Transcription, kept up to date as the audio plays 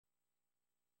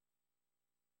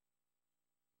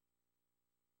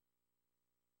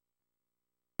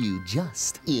You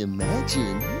just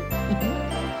imagine.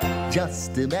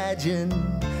 Just imagine,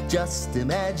 just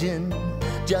imagine,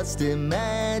 just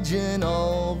imagine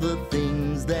all the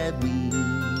things that we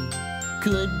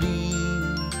could be.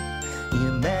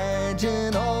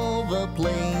 Imagine all the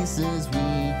places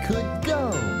we could go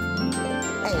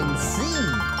and see.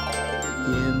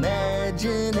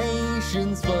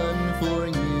 Imagination's fun for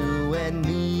you and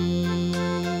me.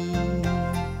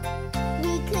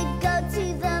 We could go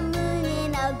to the moon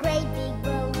in a great big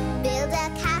balloon, build a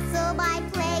castle by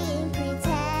playing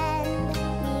pretend.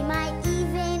 We might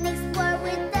even explore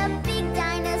with the big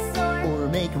dinosaur, or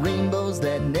make rainbows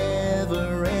that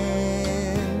never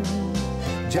end.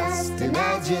 Just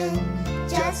imagine,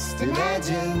 just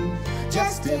imagine,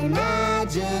 just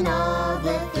imagine all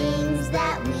the things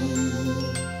that we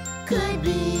could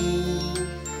be.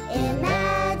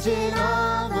 Imagine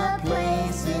all the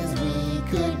places we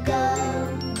could go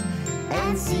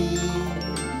and see.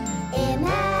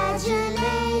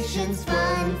 Imagination's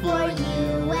fun for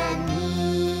you and me.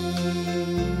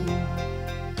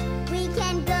 we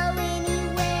can go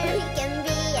anywhere, we can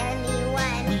be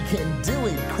anyone. We can do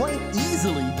it quite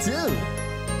easily too.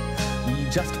 We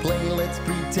just play, let's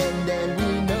pretend, and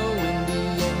we know in the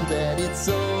end that it's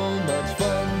so much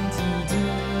fun to do.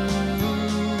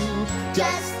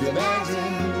 Just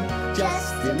imagine,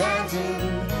 just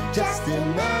imagine, just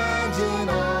imagine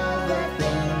all the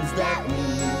things that we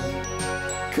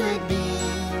could be.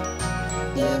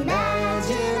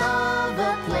 Imagine all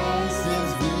the places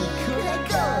we could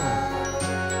go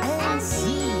and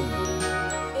see.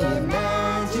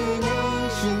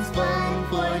 Imagination's fun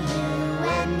for you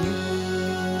and me.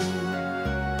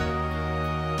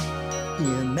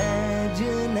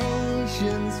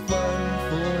 Imagination's fun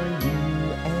for you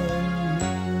and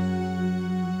me.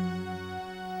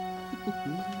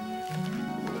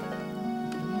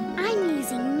 I'm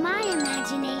using my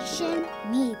imagination.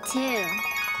 Me too.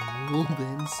 Oh,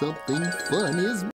 then something fun is